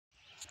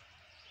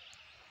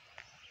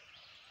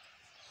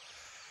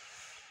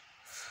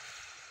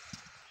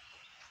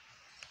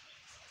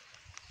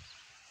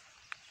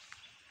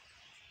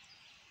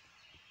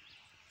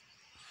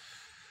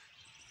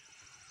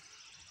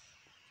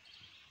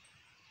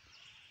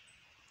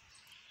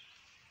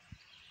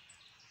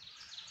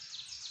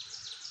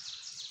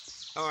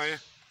How are you?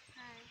 Hi.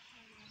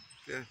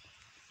 Good.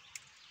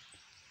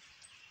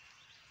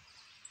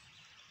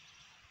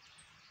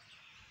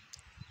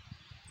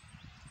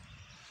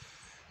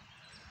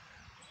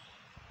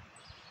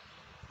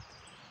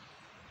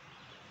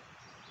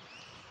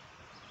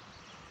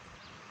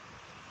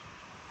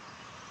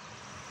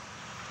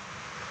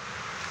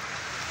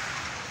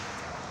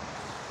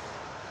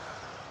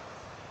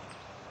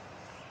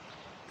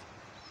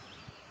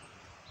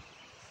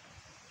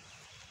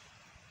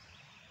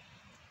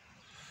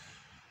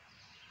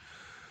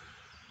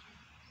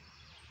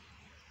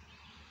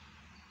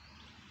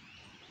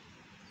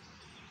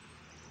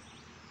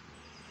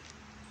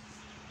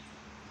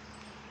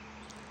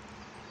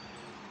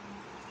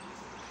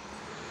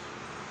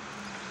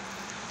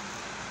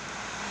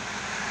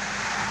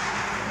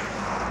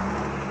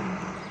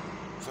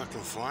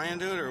 Fucking flying,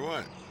 dude, or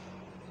what?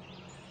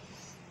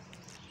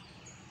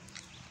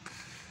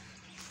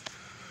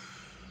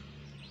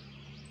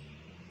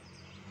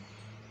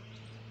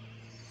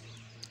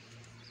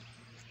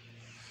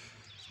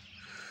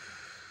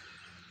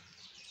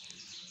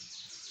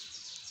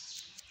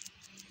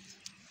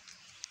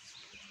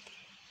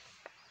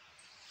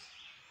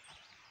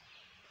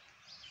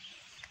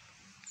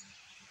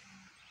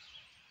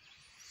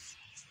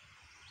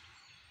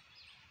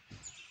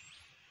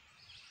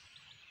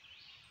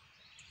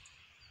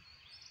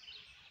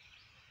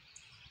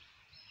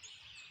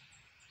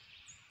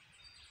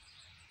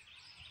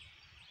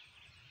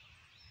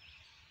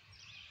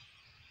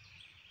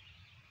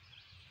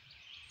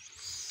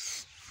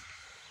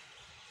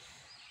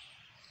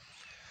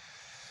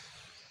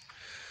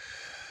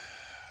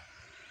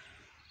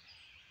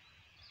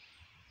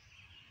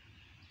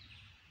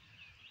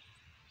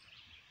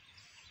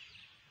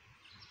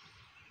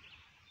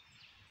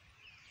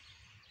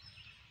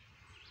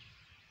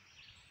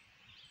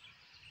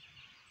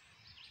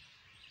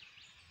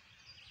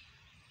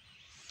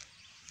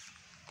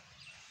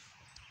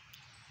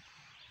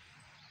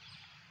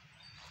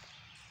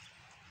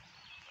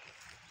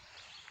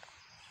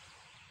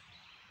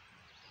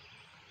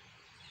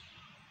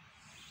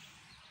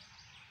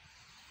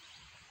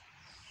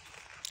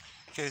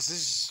 Okay, so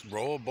this is a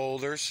row of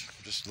boulders.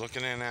 Just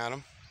looking in at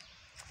them.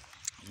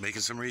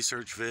 Making some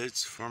research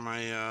vids for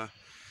my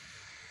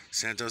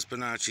Santos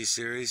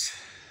series.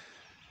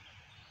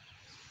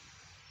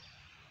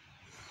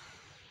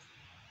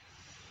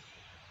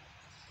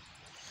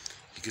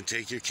 You can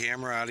take your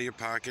camera out of your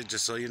pocket,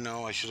 just so you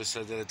know. I should have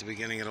said that at the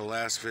beginning of the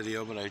last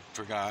video, but I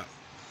forgot.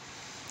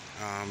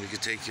 You can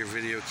take your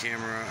video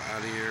camera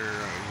out of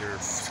your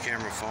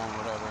camera phone,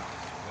 whatever.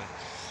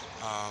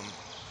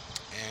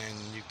 And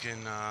you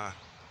can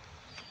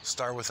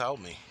start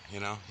without me, you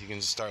know. You can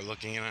just start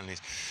looking in on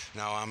these.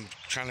 Now I'm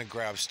trying to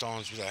grab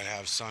stones that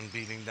have sun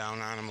beating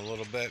down on them a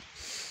little bit.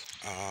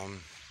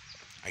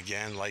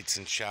 Again, lights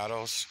and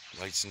shadows.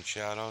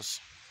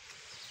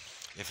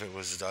 If it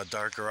was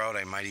darker out,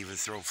 I might even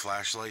throw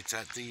flashlights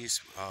at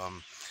these.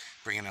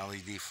 Bring an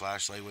LED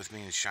flashlight with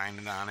me and shine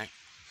it on it.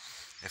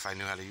 If I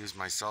knew how to use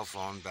my cell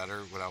phone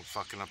better without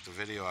fucking up the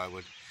video, I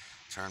would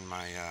turn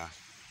my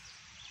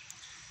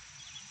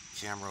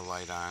camera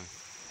light on.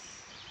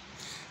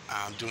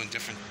 I'm doing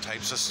different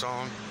types of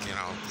stone, you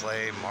know,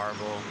 clay,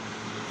 marble,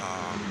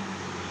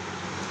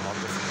 all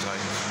different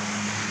types.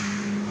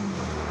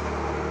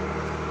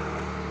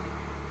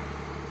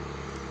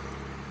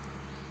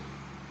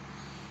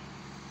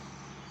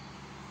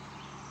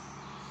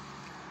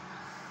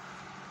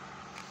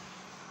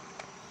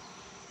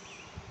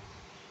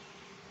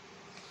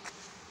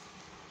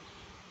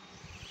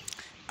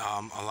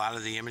 A lot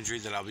of the imagery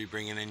that I'll be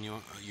bringing in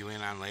you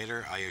in on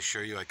later, I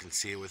assure you I can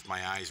see it with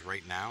my eyes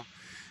right now.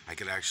 I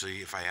could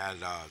actually, if I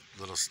had a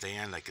little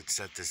stand, I could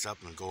set this up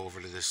and go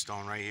over to this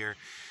stone right here.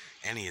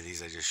 Any of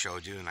these I just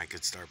showed you, and I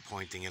could start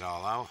pointing it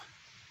all out.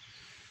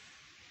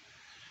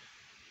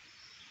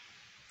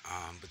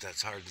 But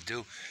that's hard to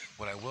do.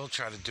 What I will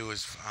try to do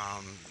is,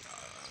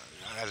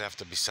 I'd have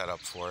to be set up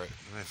for it.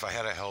 If I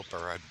had a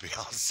helper, I'd be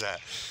all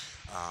set.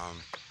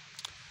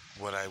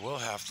 What I will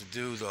have to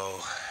do, though,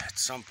 at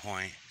some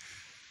point,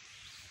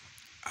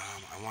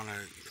 I want to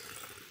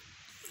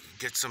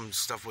get some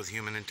stuff with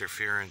human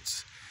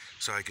interference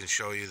so I can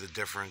show you the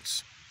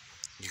difference.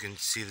 You can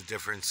see the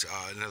difference,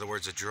 in other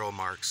words, the drill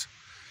marks.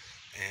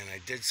 And I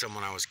did some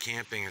when I was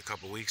camping a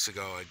couple weeks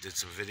ago. I did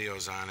some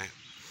videos on it.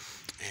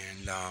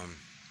 And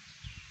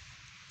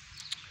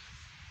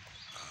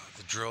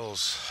the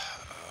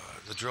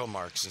drill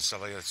marks and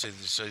stuff like that,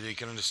 so you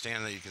can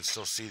understand that you can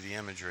still see the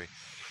imagery.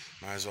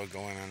 Might as well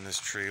go in on this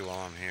tree while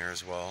I'm here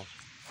as well.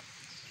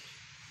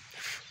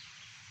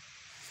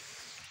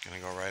 Gonna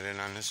go right in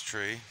on this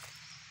tree,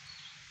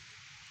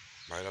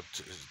 right up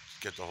to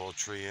get the whole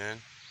tree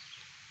in.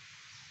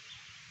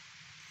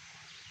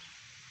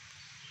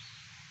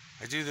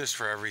 I do this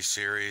for every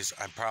series.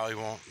 I probably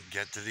won't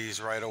get to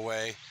these right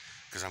away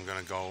because I'm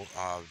gonna go.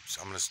 I'm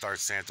gonna start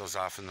Santos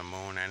off in the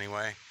moon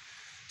anyway.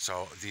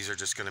 So these are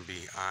just gonna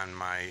be on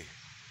my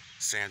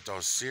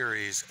Santos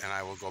series, and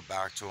I will go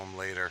back to them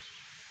later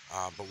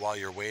But while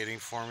you're waiting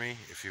for me,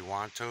 if you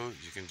want to,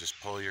 you can just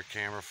pull your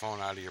camera phone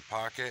out of your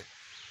pocket,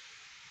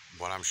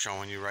 what I'm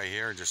showing you right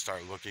here, and just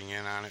start looking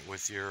in on it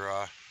with your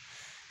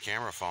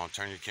camera phone.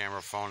 Turn your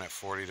camera phone at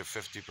 40 to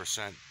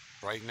 50%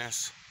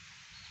 brightness,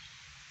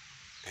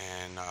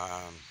 and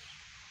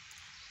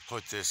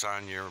put this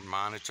on your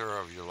monitor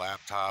of your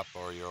laptop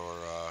or your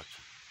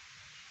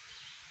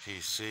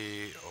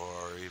PC,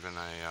 or even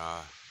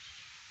a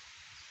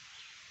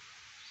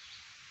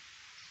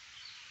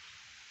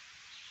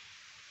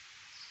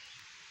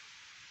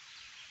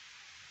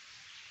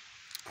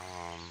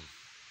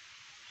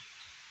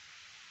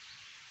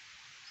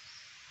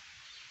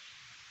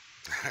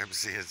I'm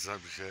seeing some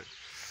shit.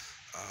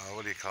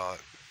 What do you call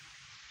it?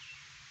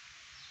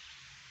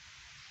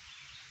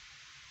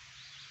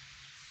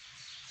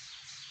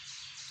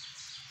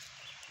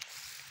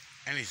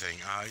 Anything.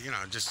 You know,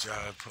 just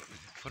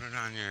put it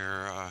on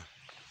your.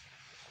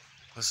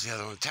 What's the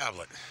other one?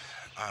 Tablet.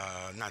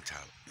 Not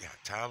tablet. Yeah,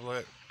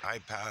 tablet,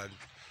 iPad.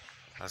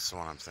 That's the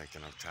one I'm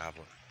thinking of.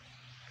 Tablet.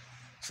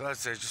 So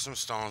that's it. Just some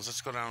stones.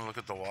 Let's go down and look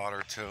at the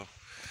water too.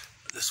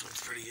 This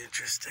one's pretty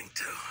interesting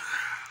too.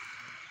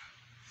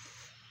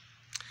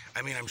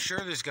 I mean, I'm sure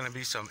there's going to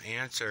be some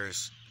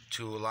answers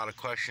to a lot of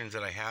questions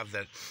that I have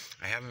that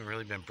I haven't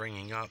really been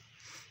bringing up,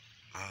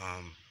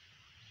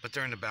 but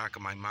they're in the back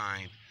of my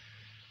mind.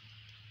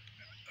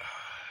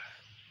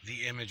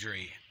 The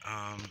imagery,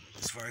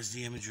 as far as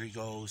the imagery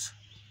goes,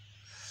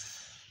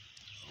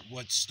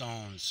 what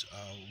stones,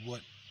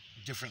 what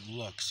different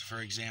looks. For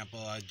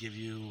example, I'd give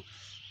you,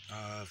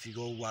 if you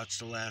go watch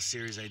the last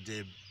series I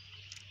did,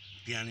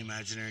 Beyond the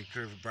Imaginary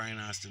Curve of Brian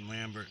Austin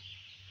Lambert,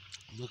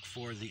 look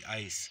for the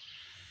ice.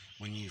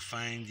 When you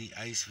find the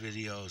ice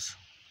videos,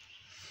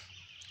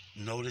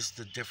 notice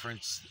the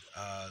difference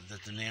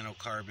that the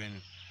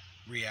nanocarbon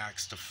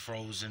reacts to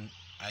frozen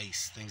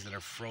ice, things that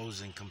are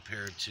frozen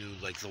compared to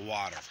like the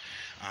water.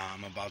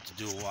 I'm about to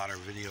do a water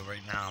video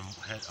right now.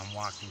 I'm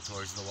walking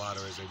towards the water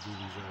as I do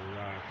these little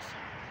rocks,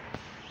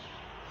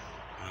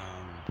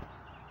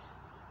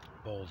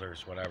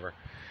 boulders, whatever.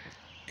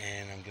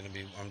 And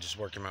I'm just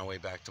working my way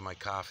back to my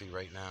coffee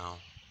right now.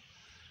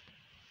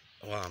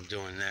 While I'm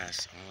doing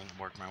this, I'm going to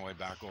work my way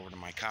back over to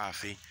my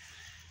coffee.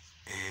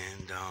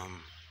 And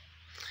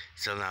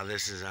so now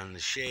this is on the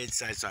shade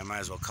side, so I might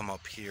as well come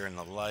up here in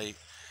the light,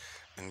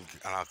 and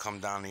I'll come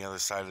down the other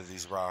side of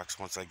these rocks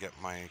once I get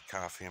my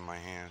coffee in my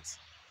hands.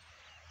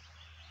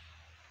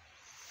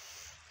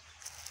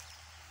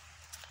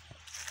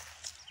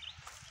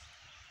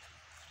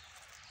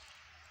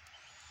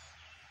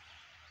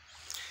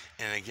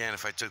 And again,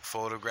 if I took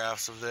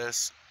photographs of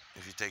this,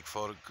 if you take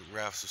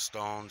photographs of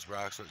stones,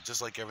 rocks, just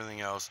like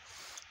everything else,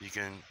 you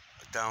can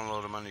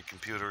download them on your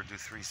computer, do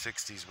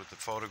 360s with the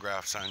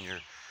photographs on your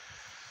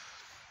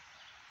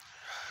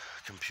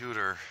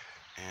computer,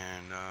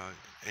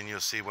 and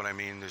you'll see what I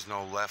mean. There's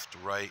no left,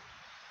 right,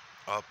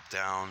 up,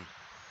 down,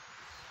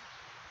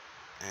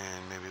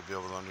 and maybe you'll be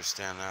able to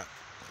understand that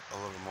a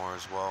little more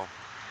as well.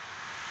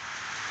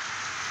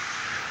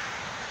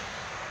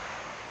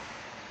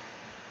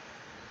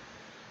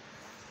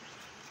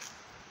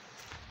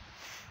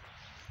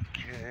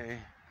 Okay,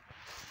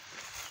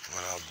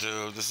 what I'll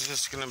do, this is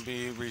just going to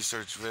be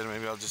research vid.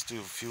 Maybe I'll just do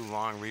a few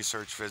long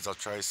research vids. I'll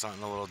try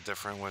something a little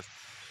different with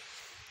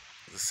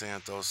the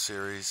Santos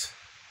series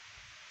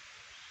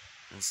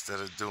instead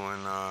of doing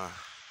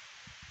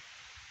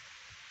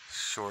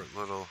short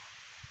little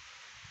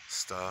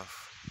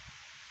stuff.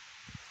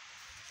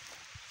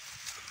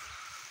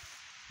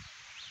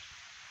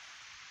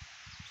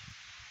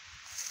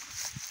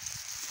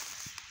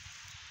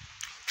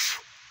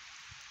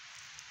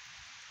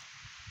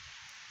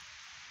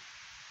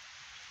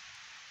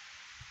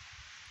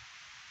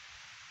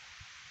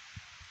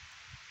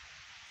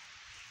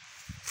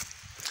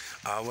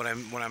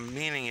 What I'm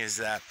meaning is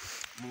that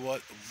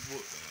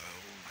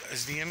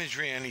is the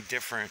imagery any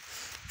different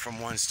from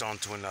one stone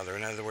to another?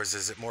 In other words,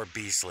 is it more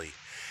beastly?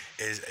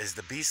 Is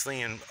the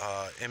beastly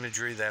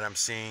imagery that I'm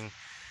seeing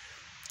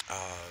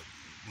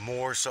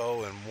more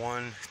so in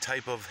one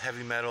type of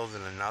heavy metal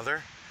than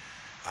another?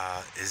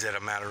 Is it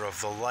a matter of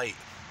the light?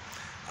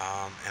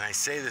 And I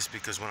say this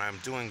because when I'm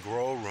doing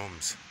grow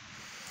rooms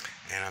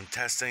and I'm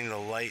testing the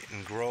light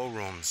in grow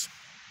rooms,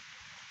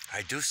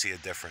 I do see a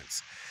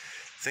difference.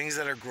 Things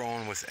that are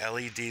growing with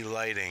LED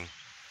lighting,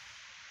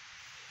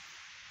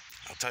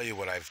 I'll tell you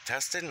what I've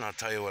tested, and I'll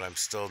tell you what I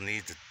still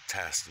need to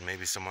test. And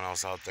maybe someone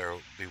else out there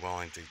will be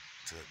willing to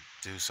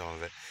do some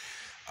of it.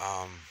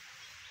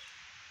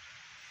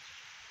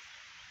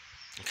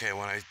 Okay,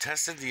 when I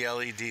tested the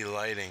LED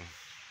lighting,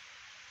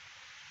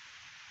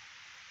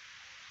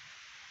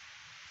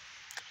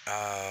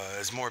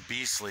 it's more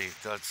beastly,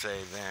 let's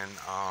say, than,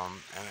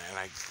 and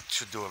I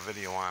should do a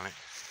video on it.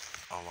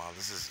 Oh wow,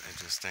 this is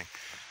interesting.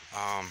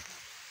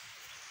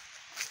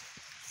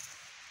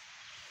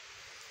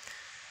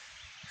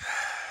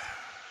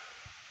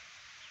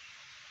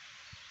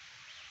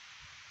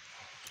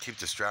 Keep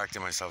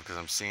distracting myself because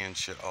I'm seeing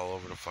shit all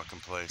over the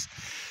fucking place.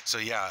 So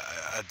yeah,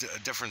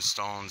 different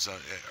stones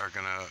are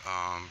gonna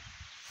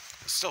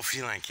Still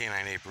feline,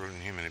 canine, ape,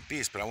 rodent, human, and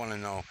beast, but I want to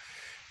know,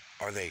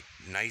 are they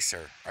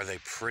nicer? Are they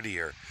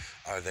prettier?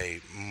 Are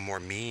they more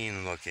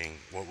mean looking?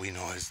 What we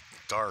know as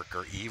dark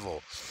or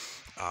evil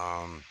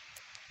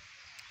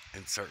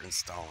in certain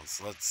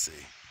stones. Let's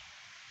see.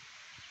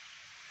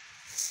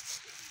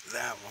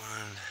 That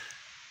one.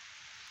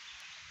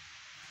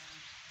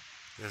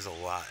 There's a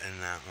lot in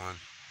that one.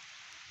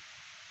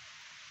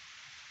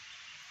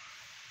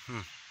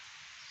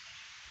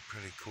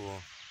 Pretty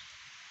cool.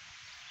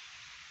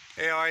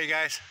 Hey, how are you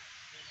guys?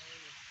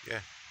 Yeah.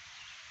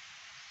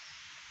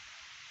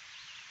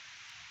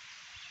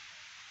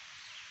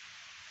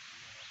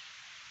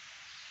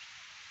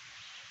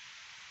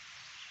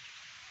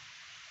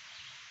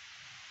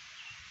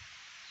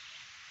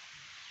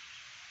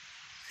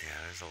 Yeah,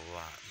 there's a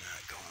lot in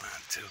that going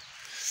on too.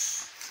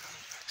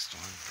 Next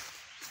one.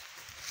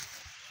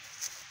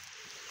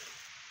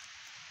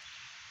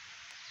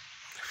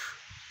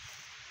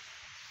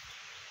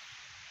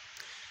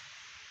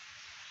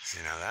 See,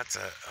 now that's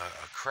a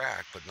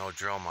crack, but no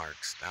drill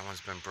marks. That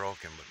one's been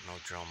broken, but no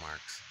drill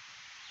marks.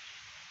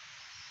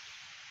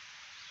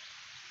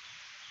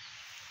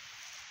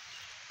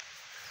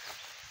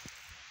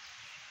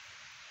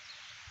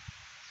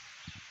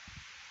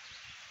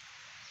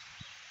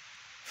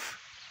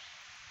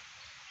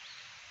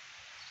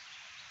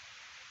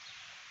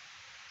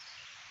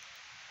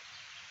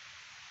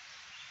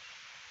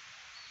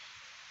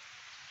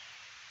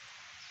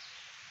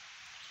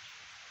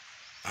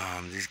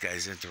 These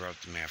guys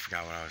interrupted me. I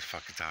forgot what I was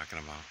fucking talking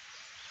about.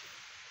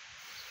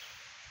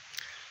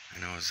 I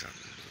know it's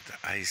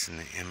the ice and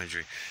the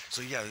imagery.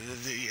 So yeah,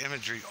 the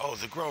imagery. Oh,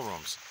 the grow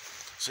rooms.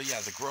 So yeah,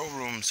 the grow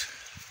rooms.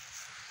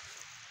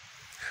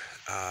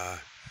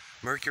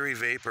 Mercury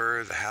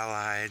vapor, the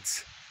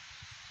halides.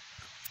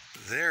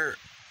 They're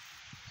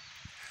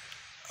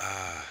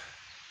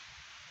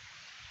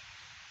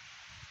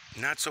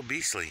not so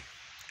beastly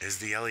as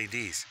the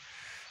LEDs.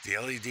 The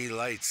LED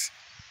lights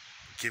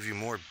give you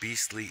more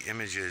beastly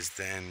images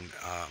than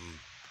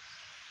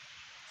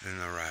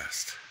the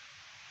rest.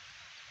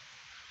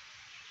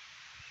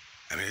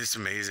 I mean, it's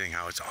amazing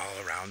how it's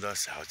all around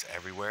us, how it's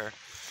everywhere.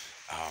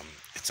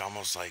 It's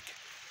almost like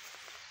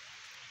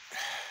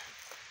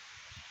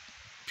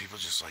people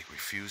just like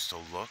refuse to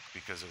look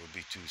because it would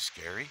be too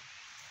scary.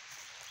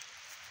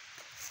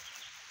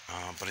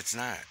 But it's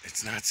not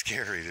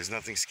scary. There's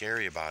nothing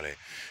scary about it.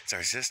 It's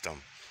our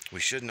system.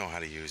 We should know how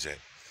to use it.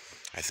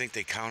 I think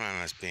they count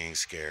on us being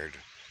scared.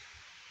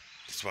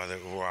 That's why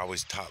we're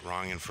always taught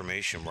wrong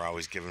information. We're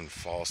always given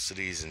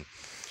falsities and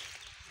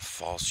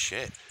false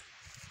shit.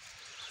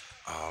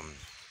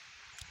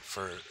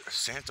 For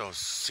Santos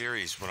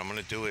series, what I'm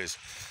going to do is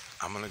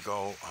I'm going to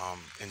go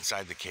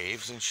inside the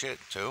caves and shit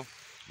too.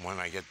 When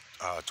I get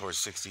towards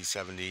 60,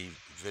 70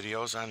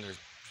 videos on their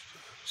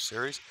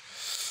series.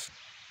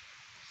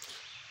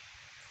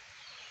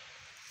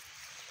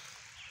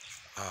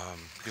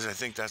 Because I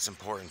think that's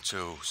important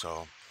too.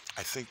 So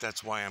I think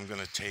that's why I'm going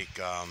to take,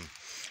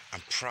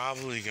 I'm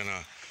probably going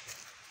to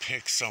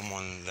pick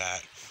someone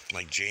that,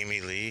 like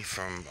Jamie Lee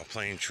from A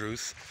Plain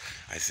Truth.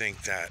 I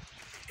think that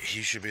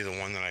he should be the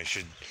one that I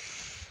should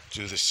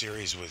do the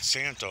series with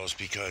Santos,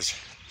 because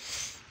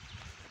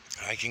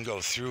I can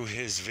go through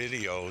his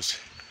videos,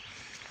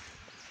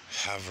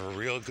 have a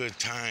real good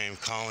time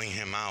calling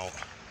him out,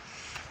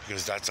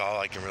 because that's all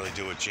I can really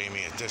do with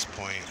Jamie at this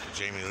point.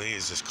 Jamie Lee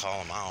is just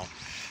call him out.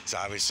 He's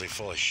obviously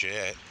full of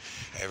shit.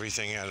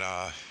 Everything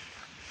that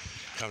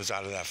comes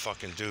out of that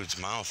fucking dude's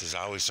mouth is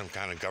always some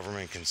kind of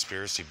government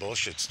conspiracy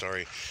bullshit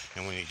story,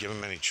 and when you give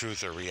him any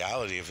truth or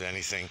reality of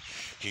anything,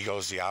 he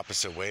goes the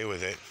opposite way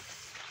with it.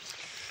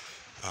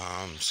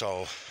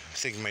 So I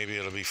think maybe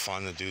it'll be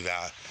fun to do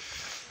that,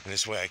 and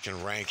this way I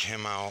can rank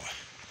him out.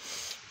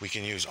 We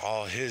can use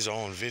all his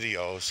own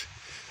videos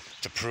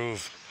to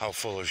prove how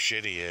full of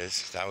shit he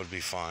is. That would be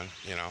fun,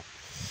 you know.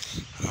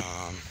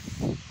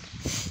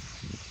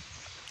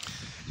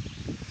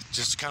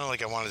 Just kind of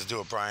like I wanted to do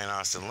with Brian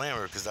Austin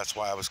Lambert, because that's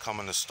why I was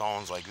coming to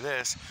stones like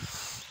this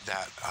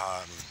that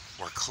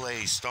were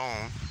clay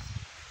stone.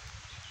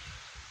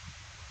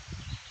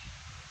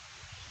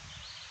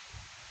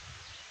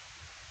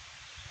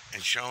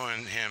 And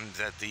showing him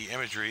that the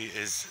imagery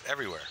is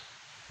everywhere.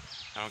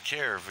 I don't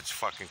care if it's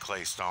fucking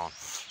clay stone.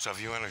 So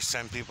if you want to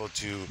send people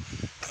to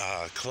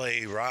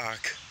clay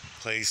rock,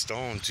 clay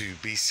stone, to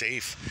be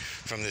safe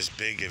from this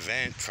big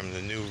event, from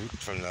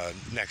the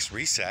next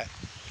reset,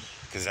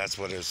 because that's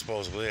what it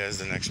supposedly is,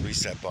 the next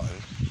reset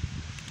button,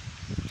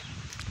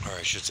 or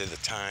I should say the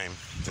time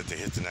that they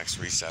hit the next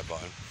reset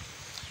button.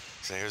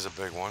 So here's a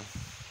big one.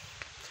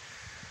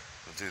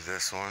 We'll do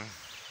this one,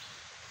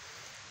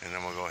 and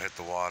then we'll go hit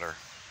the water.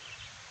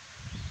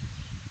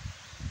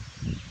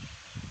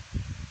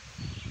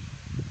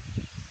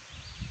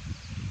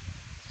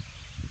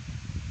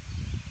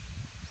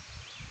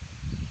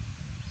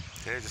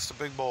 Okay, just a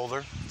big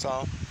boulder, that's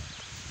all.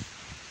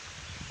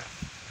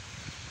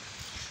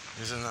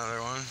 Here's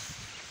another one.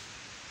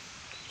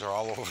 They're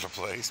all over the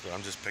place, but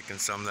I'm just picking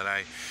some that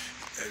I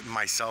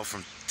myself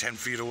from 10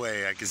 feet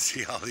away. I can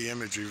see all the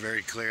imagery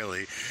very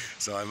clearly,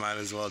 so I might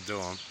as well do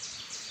them.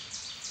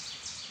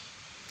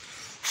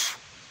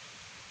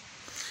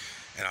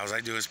 And all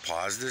I do is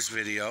pause this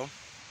video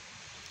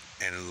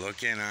and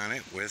look in on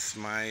it with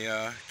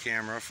my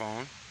camera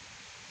phone.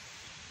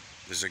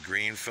 There's a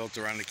green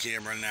filter on the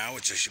camera now,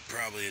 which I should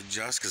probably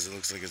adjust because it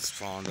looks like it's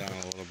falling down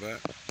a little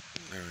bit.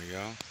 There we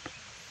go.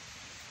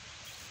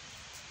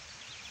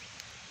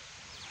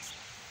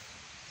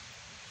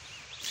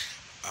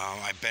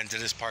 I've been to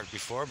this park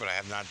before, but I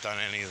have not done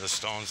any of the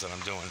stones that I'm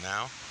doing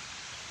now.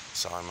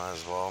 So I might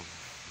as well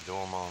do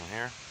them on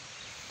here.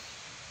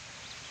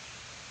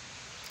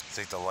 I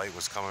think the light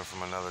was coming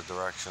from another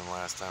direction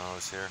last time I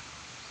was here.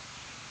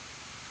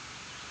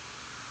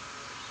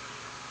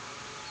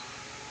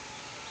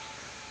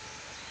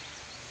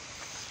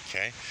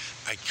 Okay,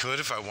 I could,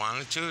 if I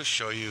wanted to,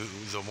 show you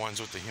the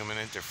ones with the human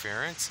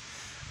interference.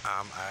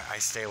 I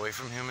stay away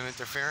from human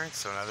interference.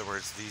 So in other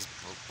words, these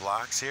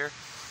blocks here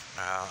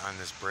on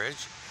this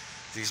bridge,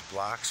 these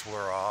blocks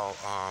were all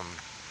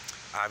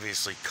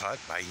obviously cut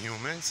by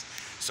humans.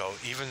 So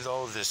even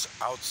though this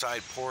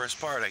outside porous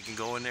part, I can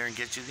go in there and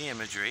get you the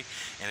imagery,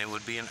 and it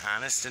would be an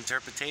honest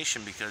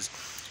interpretation, because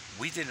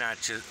we did not,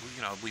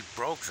 we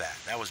broke that.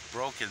 That was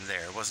broken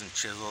there. It wasn't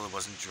chiseled, it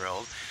wasn't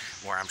drilled.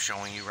 Where I'm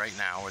showing you right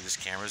now, where this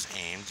camera's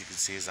aimed, you can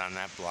see is on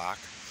that block.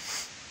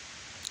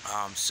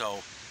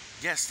 So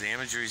yes, the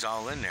imagery's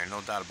all in there,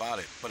 no doubt about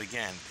it. But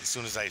again, as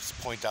soon as I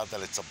point out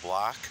that it's a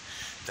block,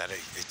 that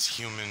it's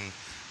human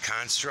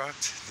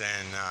construct,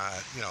 then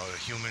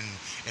human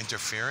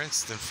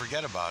interference, then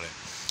forget about it.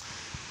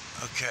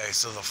 Okay,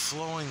 so the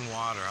flowing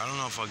water, I don't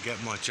know if I'll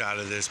get much out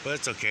of this, but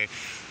it's okay.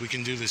 We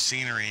can do the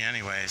scenery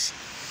anyways.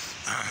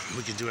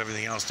 We can do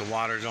everything else. The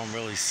water don't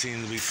really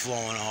seem to be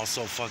flowing all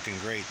so fucking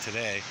great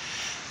today.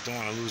 Don't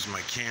want to lose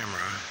my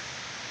camera,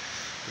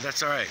 but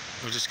that's all right.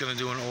 We're just gonna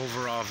do an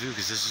overall view,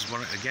 because this is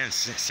one, again,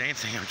 same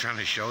thing I'm trying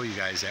to show you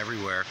guys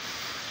everywhere,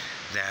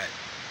 that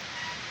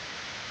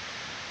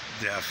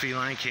the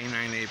feline,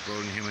 canine, ape,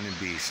 rodent, human, and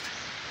beast.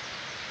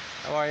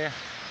 How are you?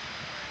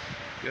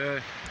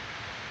 Good.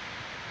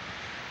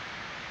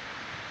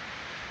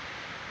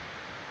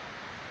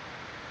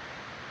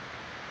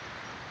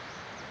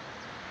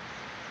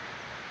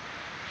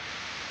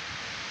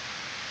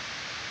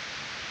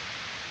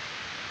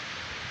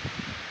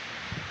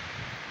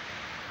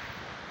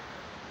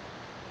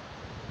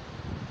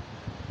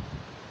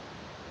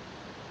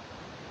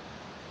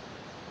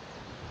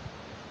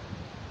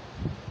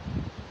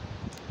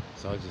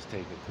 So I'll just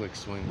take a quick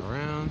swing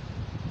around.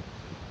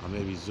 I'll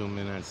maybe zoom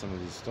in on some of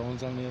these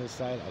stones on the other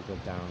side. I'll go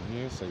down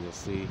here so you'll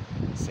see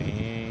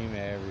same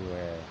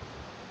everywhere.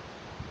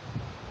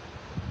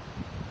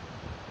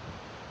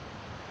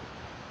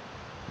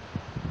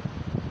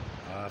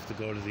 I'll have to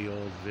go to the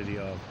old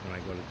video when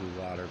I go to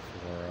do water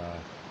for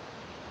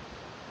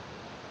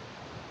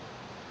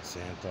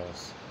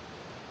Santos.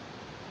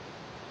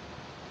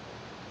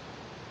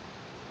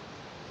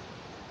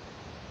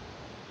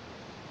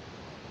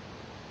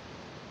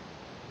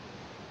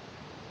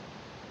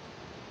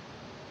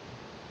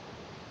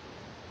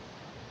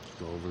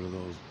 Go over to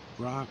those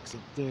rocks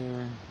up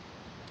there.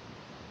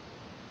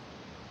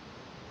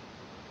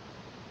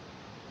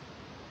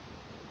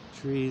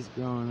 Trees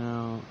growing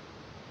out.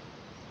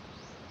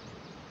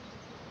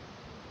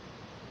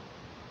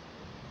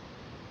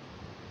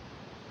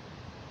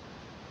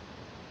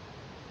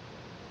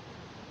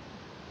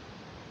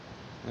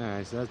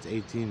 Alright, so that's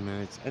 18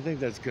 minutes. I think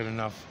that's good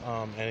enough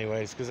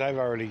anyways, because I've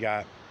already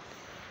got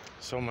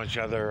so much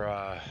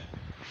other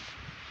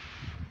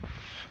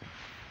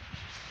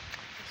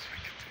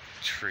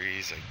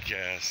trees, I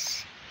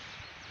guess.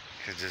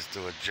 Could just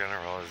do a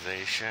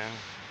generalization.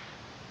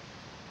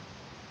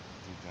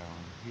 Do down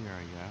here,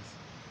 I guess.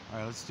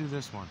 Alright, let's do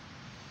this one.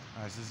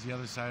 Alright, so this is the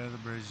other side of the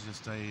bridge,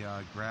 just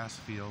a grass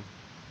field.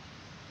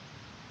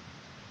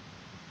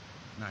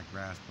 Not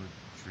grass, but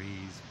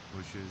trees,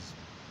 bushes,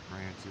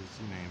 branches,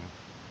 you name it.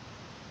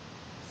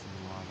 See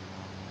the water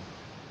down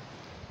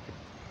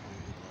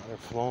there.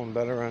 Water flowing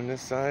better on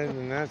this side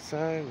than that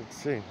side. Let's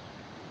see.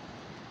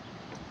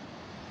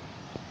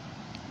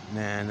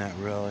 Nah, not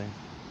really.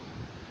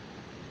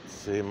 Let's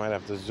see, I might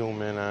have to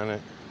zoom in on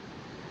it.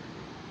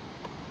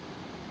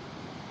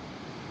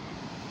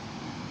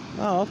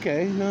 Oh,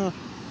 okay. No,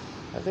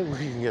 I think we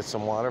can get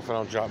some water if I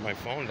don't drop my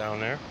phone down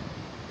there.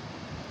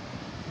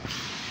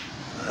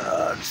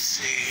 Let's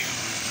see.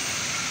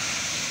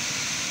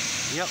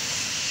 Yep,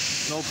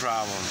 no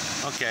problem.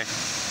 Okay,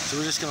 so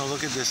we're just gonna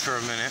look at this for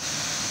a minute.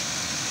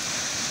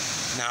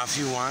 Now, if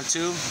you want to,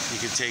 you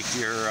can take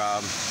your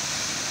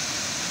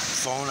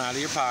phone out of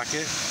your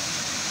pocket.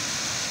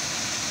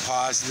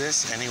 Pause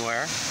this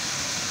anywhere.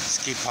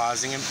 Just keep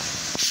pausing and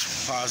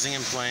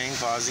playing,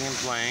 pausing and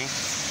playing.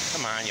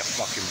 Come on, you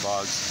fucking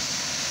bugs.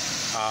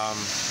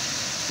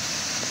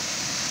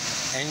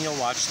 And you'll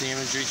watch the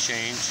imagery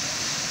change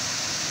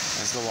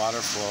as the water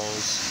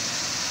flows.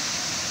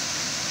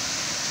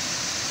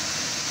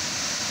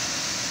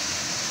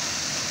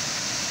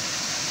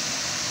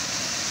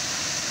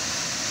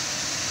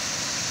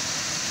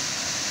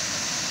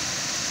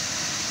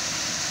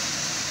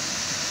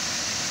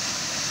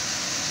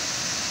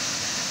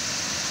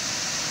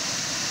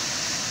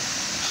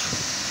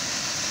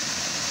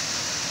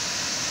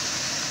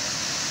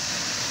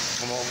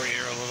 come over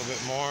here a little bit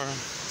more.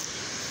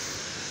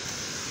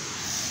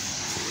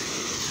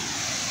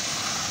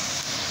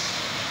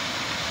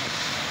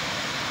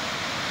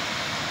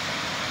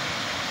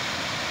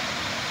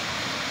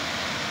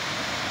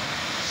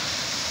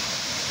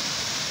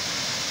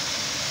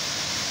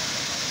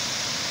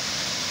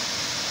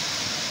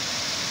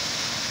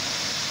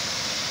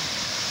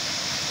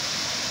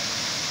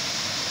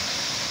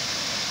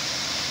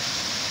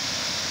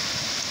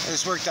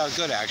 This worked out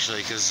good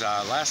actually, because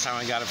last time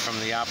I got it from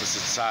the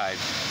opposite side.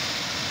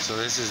 So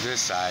this is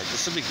this side.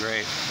 This will be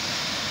great.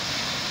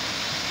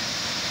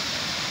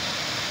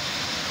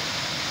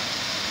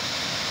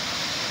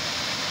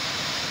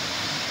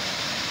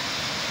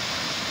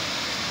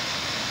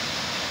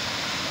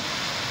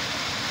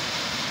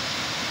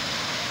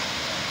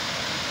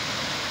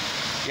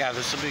 Yeah,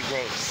 this will be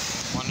great.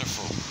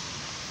 Wonderful.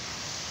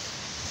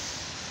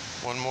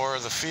 One more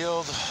of the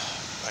field.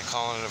 I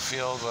call it a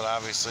field, but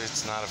obviously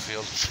it's not a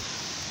field.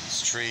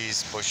 It's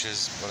trees,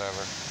 bushes,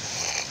 whatever.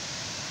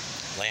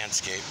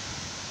 Landscape.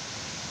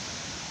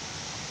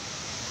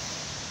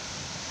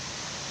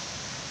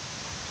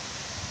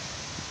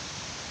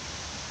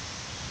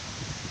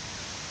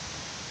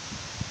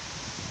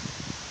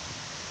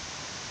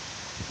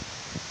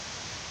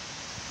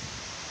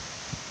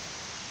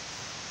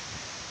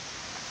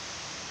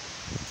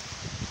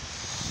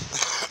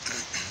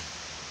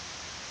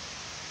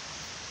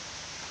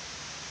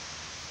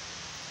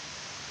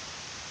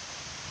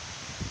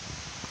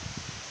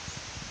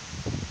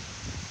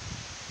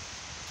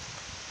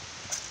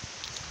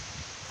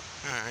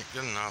 Alright,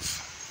 good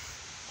enough.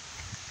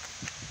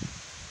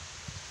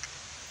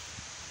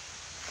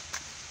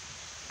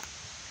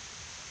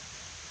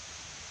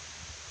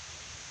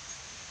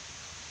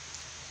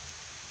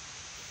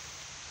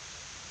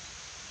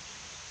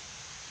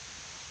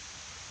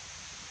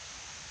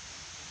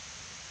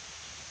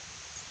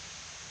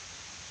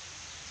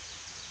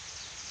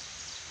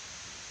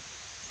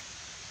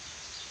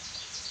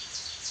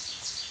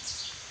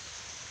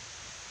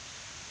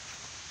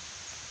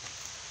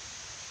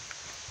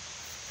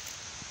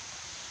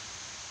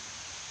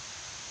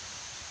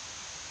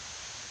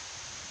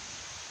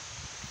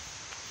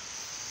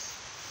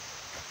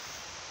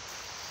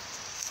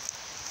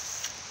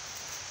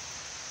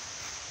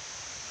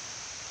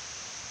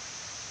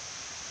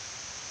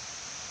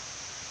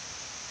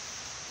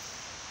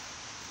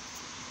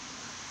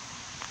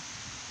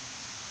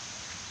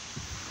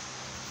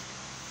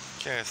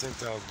 Okay, I think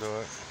that'll do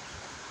it.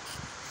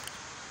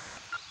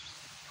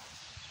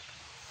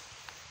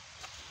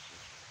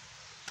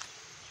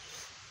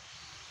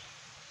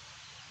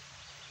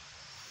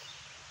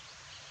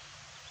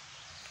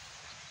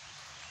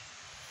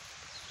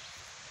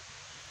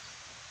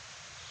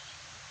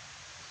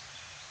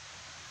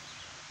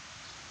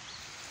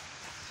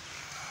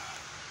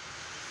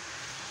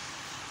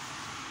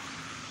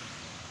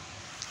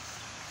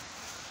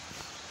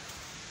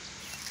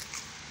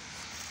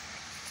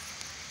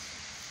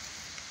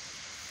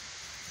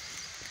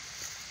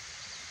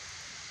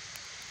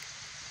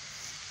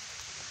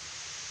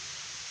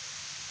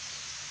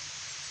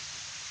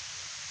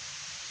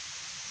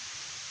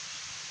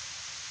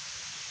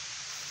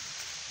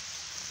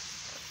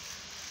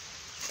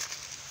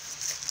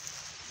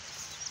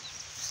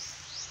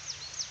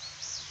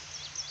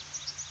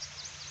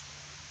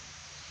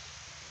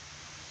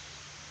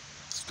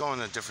 Let's go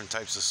into different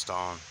types of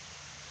stone.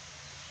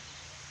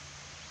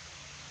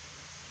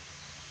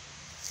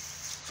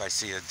 If I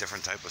see a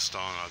different type of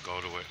stone, I'll go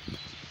to it.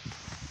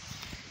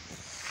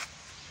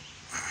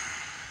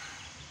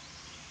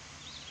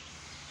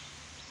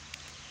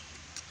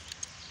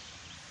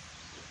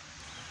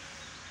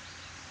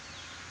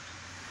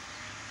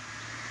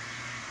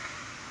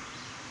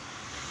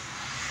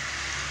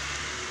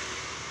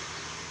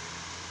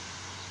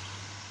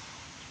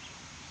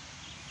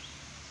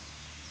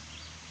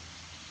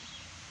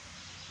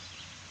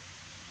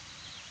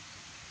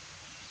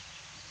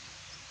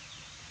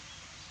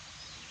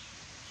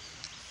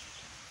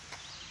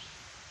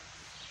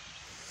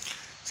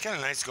 It's kind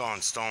of nice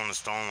going stone to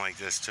stone like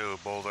this too,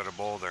 boulder to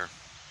boulder.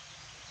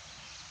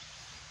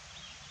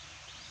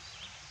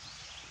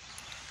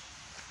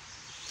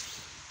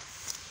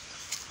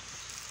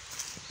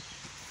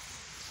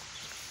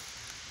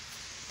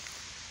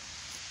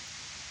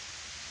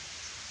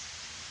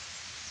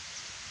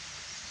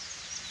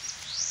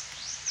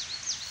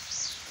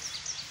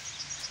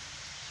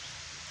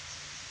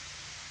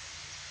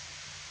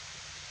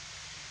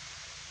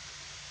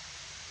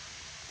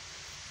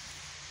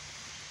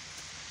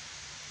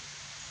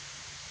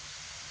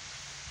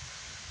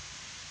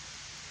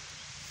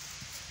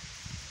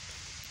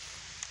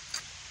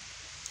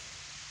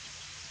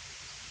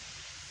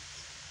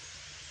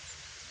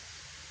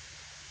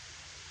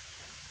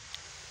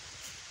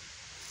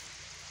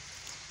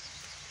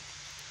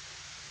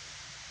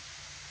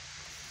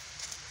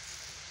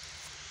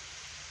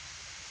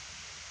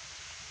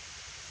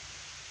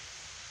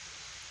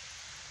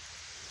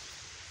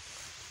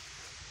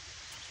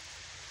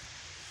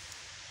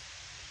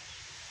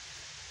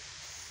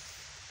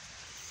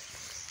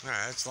 Alright,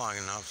 that's long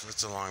enough.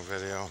 That's a long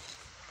video.